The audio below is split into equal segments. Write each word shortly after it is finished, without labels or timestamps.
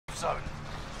zone.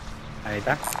 Ahí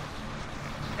está.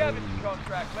 Scavenging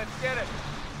contract, let's get it.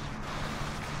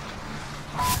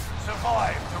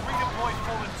 Survive to redeploy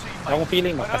fallen teammates. Akong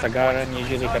feeling makasagaran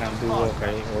usually ka ng duo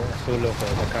kay o solo ko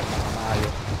baka maayo.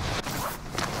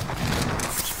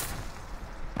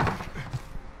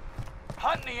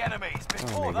 Hunt the enemies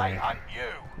before they hunt you.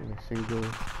 Single.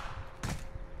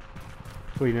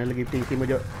 Uy, nalagay PC mo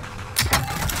dyan.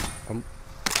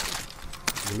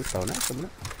 Gulo tao na, sama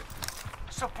na.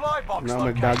 Supply box Na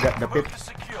located. magdagat dapit. Move to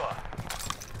secure.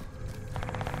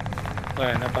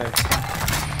 Wala na pa.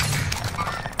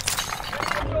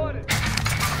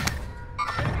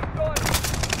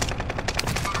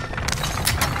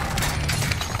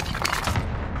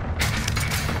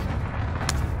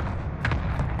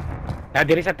 Na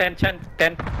diri sa tent.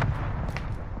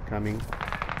 Coming.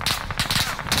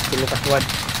 Tulo ka squad.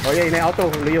 Oh yeah, ina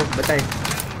auto, luyo, batay.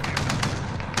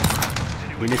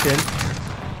 Munition.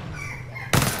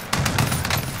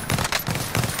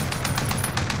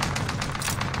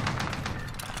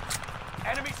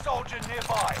 Enemy soldier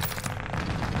nearby.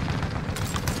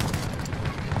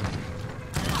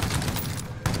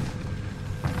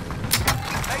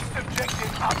 Next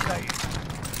objective updated.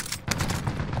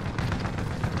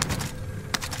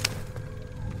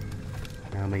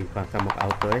 Na may pasamok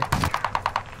auto eh.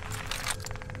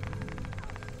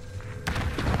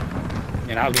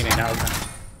 Inaog na.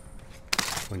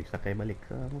 O ni sakay balik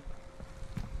sa amok.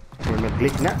 Or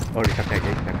nag-click na or sakay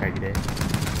gid.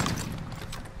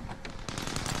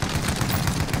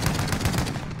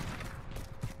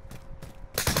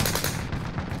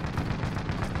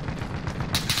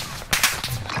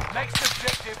 Next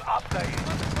objective updated.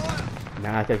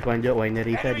 Naasa kuan jo,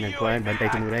 winery side, nagkuan bantay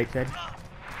sa mong right side.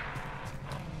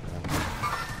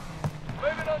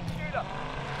 Moving on, shooter.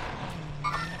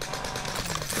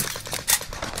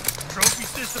 Trophy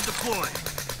system deployed.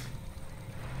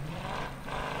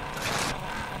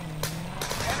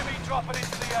 Enemy dropping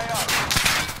into the AO.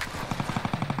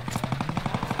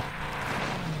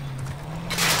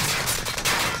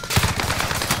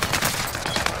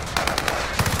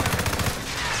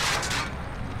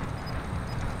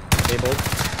 Table.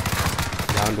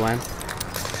 Round 1.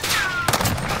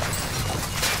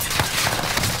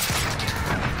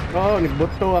 Oh,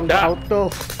 nagbuto ang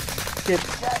auto. Shit,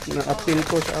 na-appeal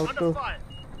ko sa auto.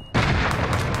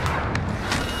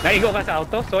 Naigo ka sa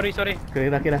auto? Sorry.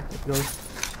 Kira. Go.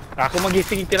 Ako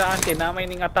magising tiraan kay namay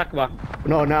ning attack ba?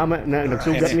 No,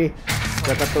 nagsugat ni.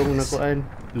 Sa katong nakuan.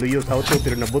 Luyo sa auto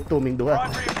pero nabuto ming duha.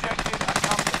 Primary objective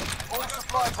accomplished. All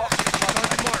supply boxes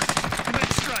located.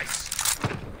 Commit strikes.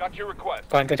 Got your request.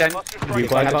 Kuan ka chan. Di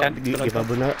ko ako, di pa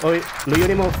buna. Oy, luyo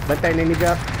ni mo. Bantay na ni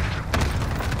Jack.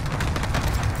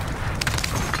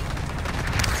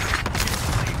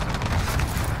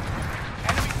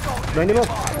 Enemy soldier Luyo ni mo.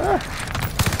 nearby.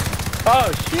 Oh,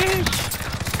 sheesh.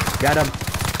 Got him.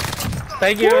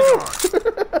 Thank you.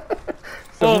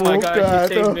 Oh my god,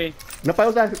 you saved me.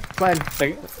 Napayo sa kwan.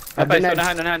 Napay,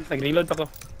 unahan. Nag-reload pa ko.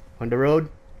 On the road.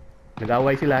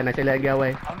 Nag-away sila. Na sila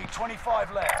nag-away. Only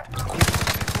 25 left.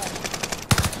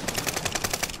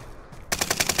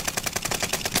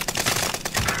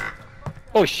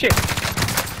 Oh shit.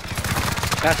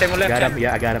 Nasa mo left Got him. chan.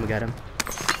 Yeah, I got him.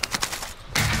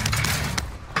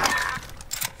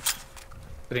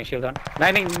 Ring shield on.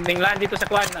 Ning land dito sa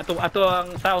kwan. Ato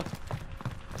ang south.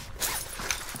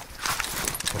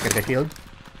 Okay, the shield.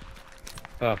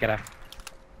 Oh, okay ra.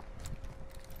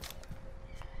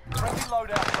 Friendly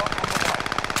loadout drop on the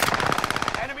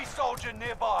way. Enemy soldier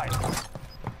nearby.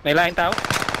 May line tao.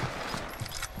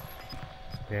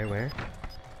 Where?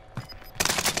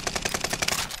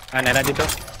 Nara dito.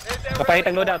 Kapahit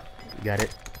ang loadout. Got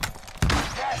it.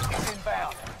 Gas is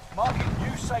inbound. Marking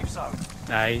new safe zone.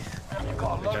 Nice. You've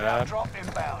got a loadout drop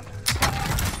inbound.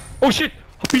 Oh shit!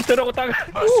 Hapitan ako taga.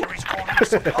 Mercenaries calling a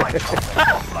supply drop to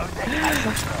offload their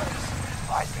casualties.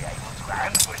 Might be able to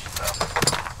ambush them.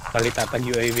 Palit atag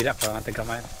UAV na para matag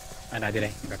kaman. Dire.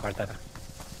 Kakwarta na.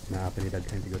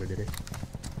 Nakapalidaghan siguro dire.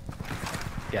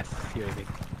 Yes, UAV.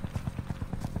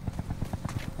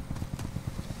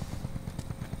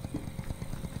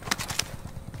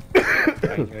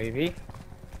 UAV.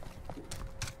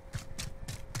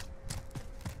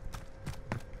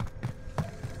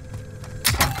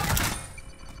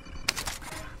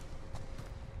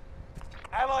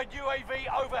 Allied UAV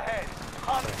overhead.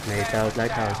 Hunt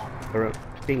Lighthouse. Pero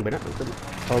ping ba na?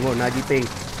 Oh mo, nadi ping.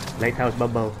 Lighthouse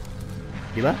babaw.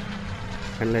 Di ba?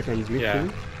 Unless I'm glitching.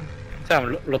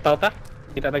 Sam, lutaw ta?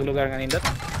 Kita tag lugar nga nindot?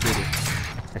 Hindi.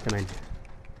 Asa man.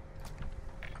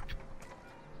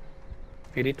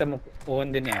 Pirita mo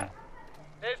puhon din yan.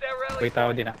 There's that rally. Kuy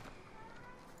tao din ah.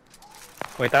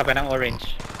 Kuy tao pa ng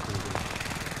orange.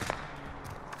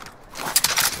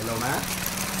 Hello, ma?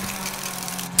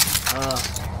 Oh.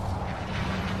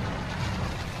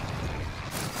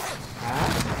 Ha?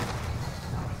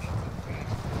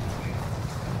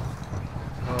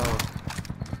 Oh.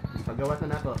 Pagawas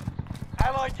na ako.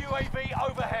 Allied UAV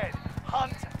overhead.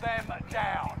 Hunt them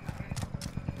down.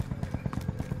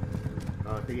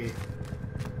 Oh, sige.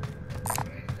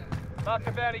 Mark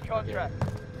the bounty contract.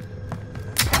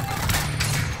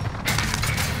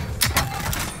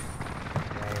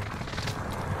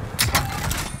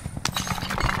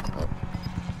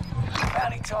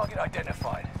 Bounty target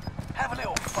identified. Have a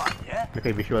little fun, yeah?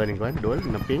 Naka-visual ni Kwan, Dol,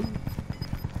 na ping.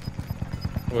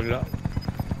 Wala.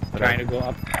 Trying to go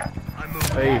up.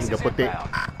 Ay, Gas is gaputi. inbound.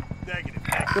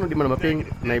 Kung di mo na maping,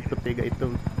 naiputi ga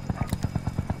itong.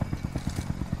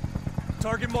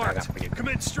 Target marked.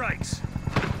 Commit strikes.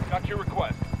 Got your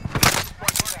request.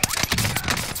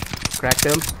 Crack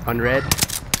them on red.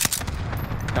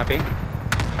 Copy.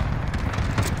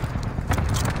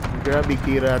 Grabe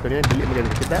kira to niya, dili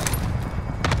maganda kita.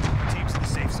 Teams to the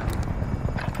safe zone.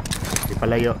 Di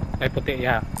palayo. Ay, puti,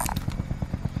 yeah.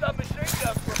 Submachine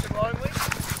gun looking lonely.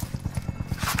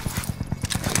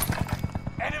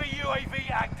 Enemy UAV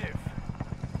active.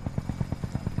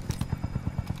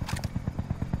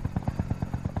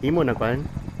 Imo na Kwan.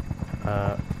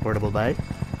 Portable buy.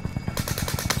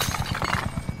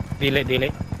 Dili.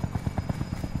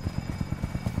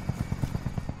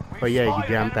 Oh, yeah, Spotted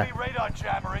gijam an ta. enemy radar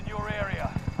jammer in your area.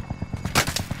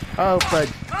 Oh, fudge.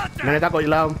 Nanita ko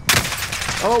ilaw.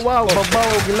 Oh, wow, babaw,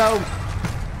 ilaw.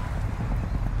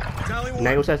 Tally one.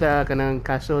 Naiusa sa kanang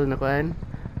castle na Kwan.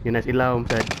 Yun as ilaw,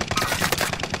 sad.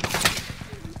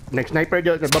 Next sniper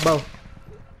jo, babaw.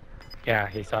 Yeah,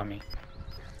 he saw me.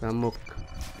 Samok.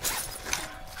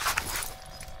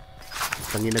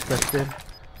 Panginag cluster.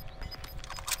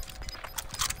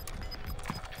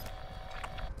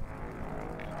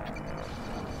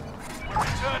 We're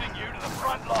returning you to the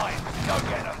front line. Go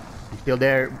get them. Still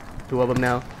there. Two of them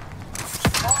now.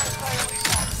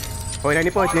 Fire sale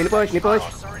is on. Oh, ni push.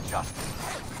 Costs are adjusted.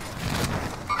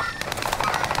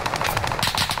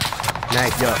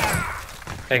 Nice job.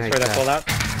 Thanks Nice for the job. pullout.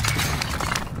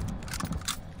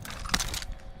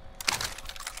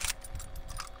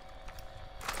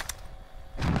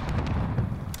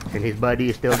 And his body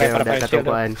is still Okay, there on para that shield,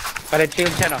 oh. katupuan. Palit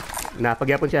shield siya, no?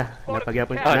 Napagyapon siya.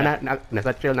 Napagyapon siya. Oh,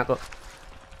 Nasa chill na ako.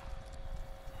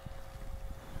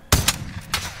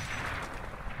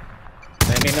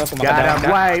 Let me know kung Got makadaan him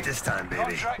ka. wipe. This time,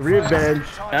 baby. Contract Revenge.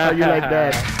 for How you like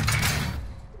that?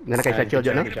 Good Nanakay sa chill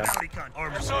dyan, no? job. Bounty con.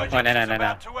 Armor Resurgence Oh, no. is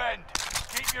about to end.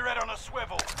 Keep your head on a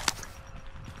swivel.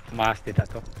 Tumakas dito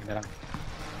to. Yun na lang.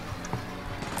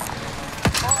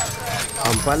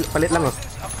 Palit lang, oh.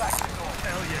 Are back to normal.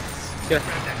 Hell yes. Sure.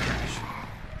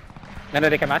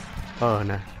 Nanood ka, Mas? Oh,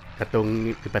 na.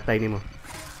 Katong ipatay ni mo.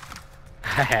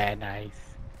 Nice.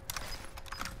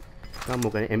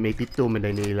 Kamu kan M82 man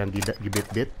dahil nilang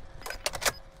gibit-bit.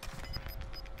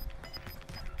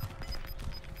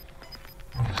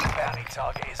 Bounty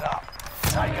target is up.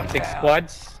 Take them 6 down.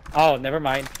 squads. Oh, never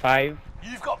mind. 5.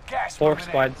 You've got gas 4 moving in.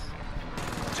 squads.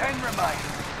 10 remain.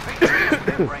 Victory is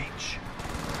within reach.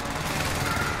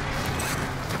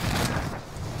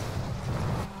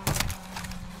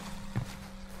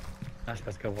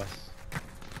 Let's go, boss.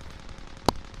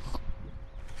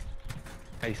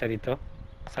 Ay, isa dito.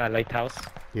 Sa lighthouse.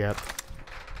 Yep.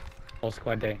 Whole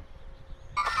squad eh.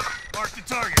 Mark the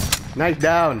target. Nice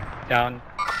down. Down.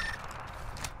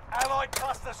 Allied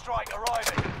cluster strike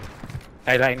arriving.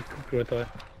 Highline crew to.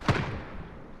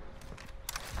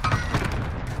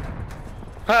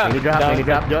 Ha! Any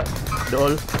drop, Jo.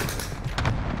 Dool.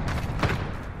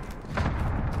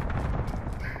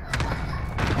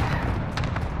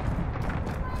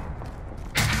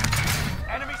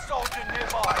 Enemy soldier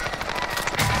nearby.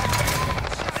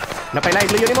 Napay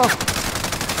live yun mo.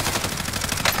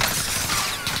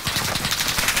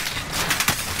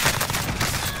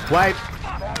 Wipe.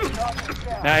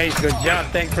 Nice, good job.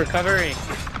 Thanks for covering.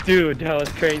 Dude, that was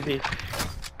crazy.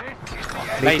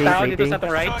 May Waiting, tao dito waiting. sa to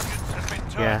right. Resurgence has been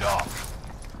turned Yeah. off.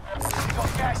 You've got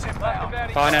gas inbound.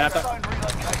 Oh, no, no. Zone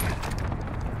relocated.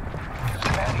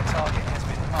 Bounty target has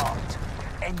been marked.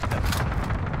 End them.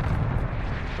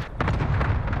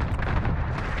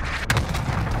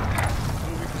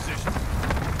 Moving position.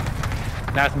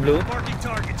 Last blue. Marking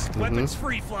targets. Weapons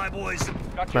free, flyboys.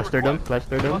 Got your Cluster them, request.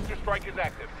 cluster them. Cluster strike is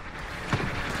active.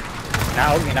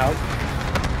 Naog, inaog.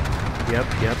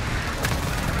 Yep.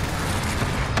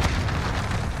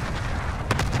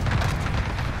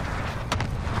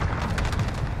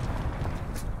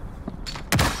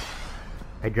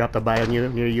 I dropped a buy on you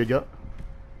near you, Jo.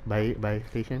 Buy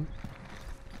station.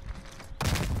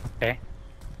 Okay.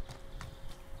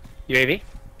 UAV?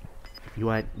 You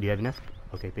want, do you have enough?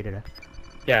 Okay, pwede na.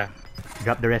 Yeah.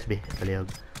 Drop the rest, be. Palihog.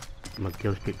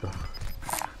 Mag-kill streak ko.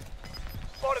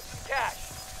 Spotted some cash.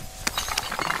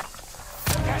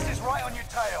 Gas is right on your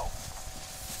tail.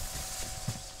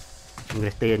 I'm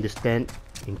gonna stay in this tent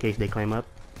in case they climb up.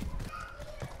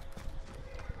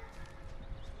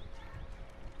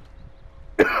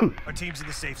 Our team's in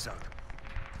the safe zone.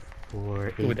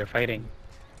 4, Ooh, 8. they're fighting.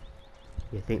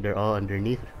 I think they're all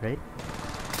underneath, right?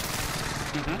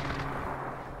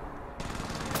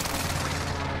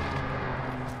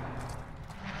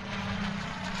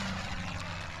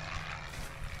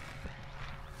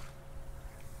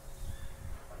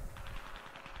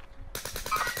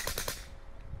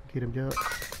 Get him, Joe.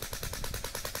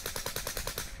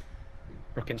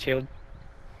 Broken shield.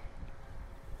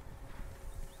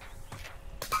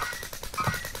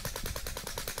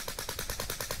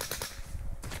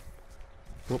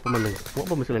 Wa pa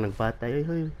man sila nagpatay. Ay,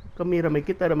 hoy. Kamera may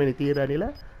kita ra may nitira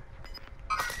nila.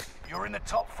 You're in the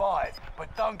top 5, but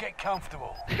don't get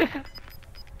comfortable.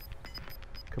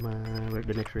 Come on, where's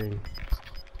the next ring?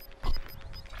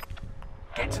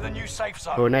 Get to the new safe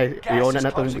zone. Oh, nice. Gas Iyon is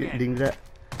na natong closing in. dingga.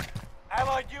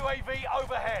 Allied UAV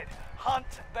overhead. Hunt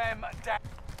them down.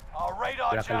 Our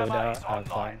radar Wala kang jammer loadout. is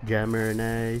online. Jammer,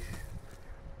 nice.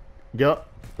 Joe,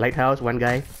 lighthouse, one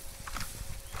guy.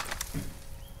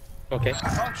 Okay.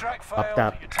 Contract Up failed.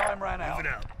 top. Your time ran out.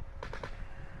 Moving out.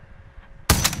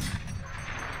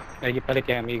 Lagi palit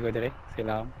yung amigo dire.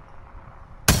 Sila.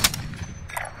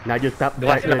 Now just stop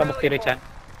Doon fight. sila kabukti rin siya.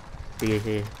 Sige,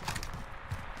 sige.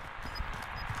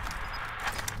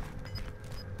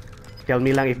 Tell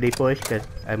me lang if they push, cause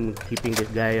I'm keeping this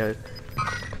guy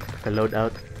sa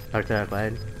loadout or sa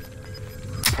kuan.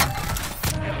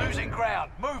 You're losing ground.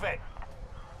 Move it.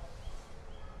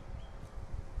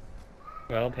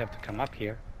 Well, they have to come up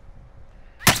here.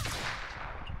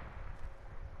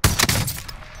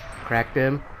 Cracked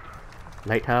him.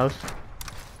 Lighthouse.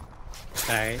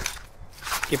 Nice.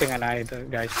 Keeping an eye the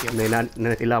guys here.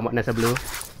 Natilamak na sa blue.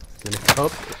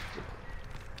 Oh.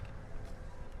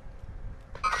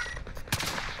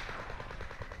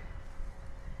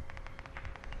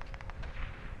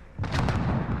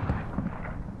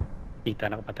 Kita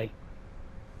nakapatay.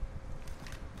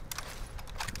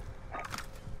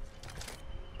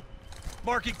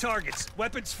 Marking targets.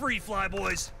 Weapons free,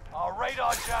 flyboys. Our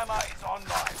radar jammer is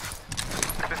online.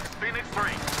 This is Phoenix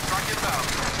 3. Strike it down.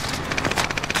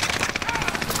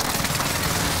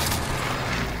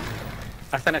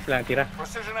 Asa na sila natira?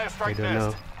 Precision I airstrike don't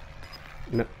know.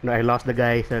 nest. No, I lost the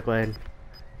guy sa kuan.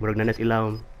 Murag na nas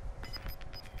ilawom.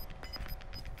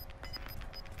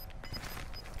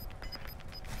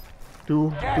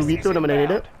 Gas is 2v2 naman na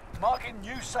nila. inbound. Marking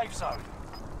new safe zone.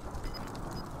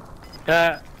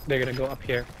 They're gonna go up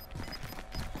here.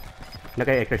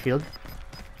 Nakay extra shield.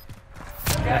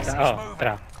 Gas is Oh, moving.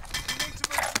 tara.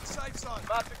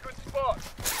 Marked a good spot.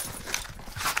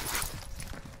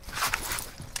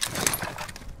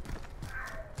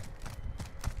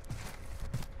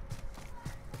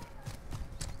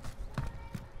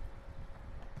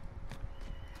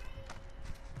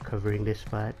 Covering this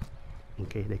spot in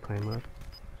case they climb up.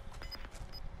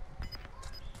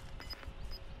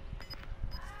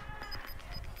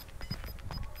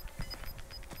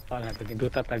 Wala na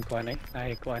duta tag kuan eh.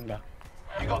 Ay kuan ba?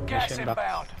 You got gas Mission box.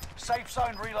 inbound. Safe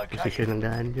zone relocated. Position ng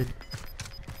daan dyan.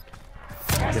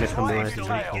 Gas Gonna is come right around in your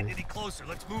the tail. Get any closer.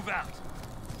 Let's move out.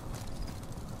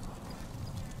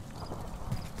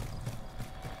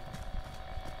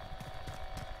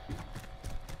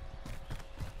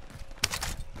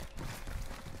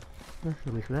 Ah,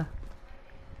 sumi sila.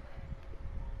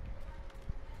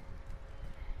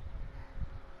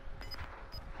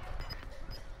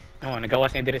 Oh, nagawas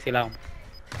niya dire sila.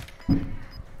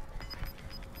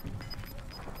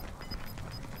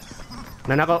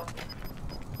 Nanako.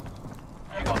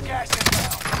 You got gas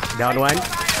inbound. Down one.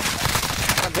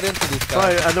 Oh,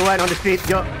 other one on the street,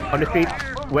 Joe. On the street.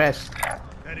 West.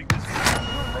 Heading this way.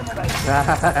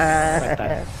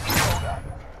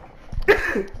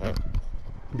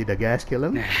 Did the gas kill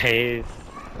him? Nice.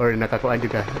 Or nakakuan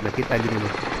juga? Nakita din mo.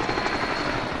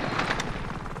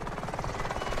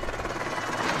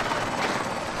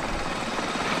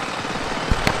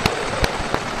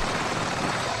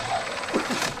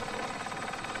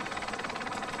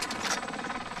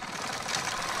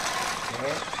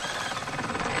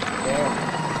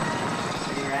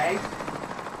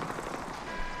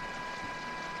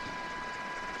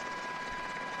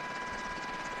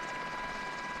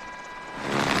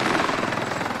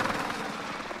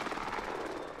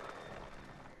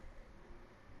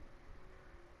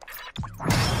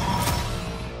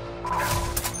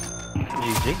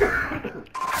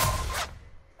 GG.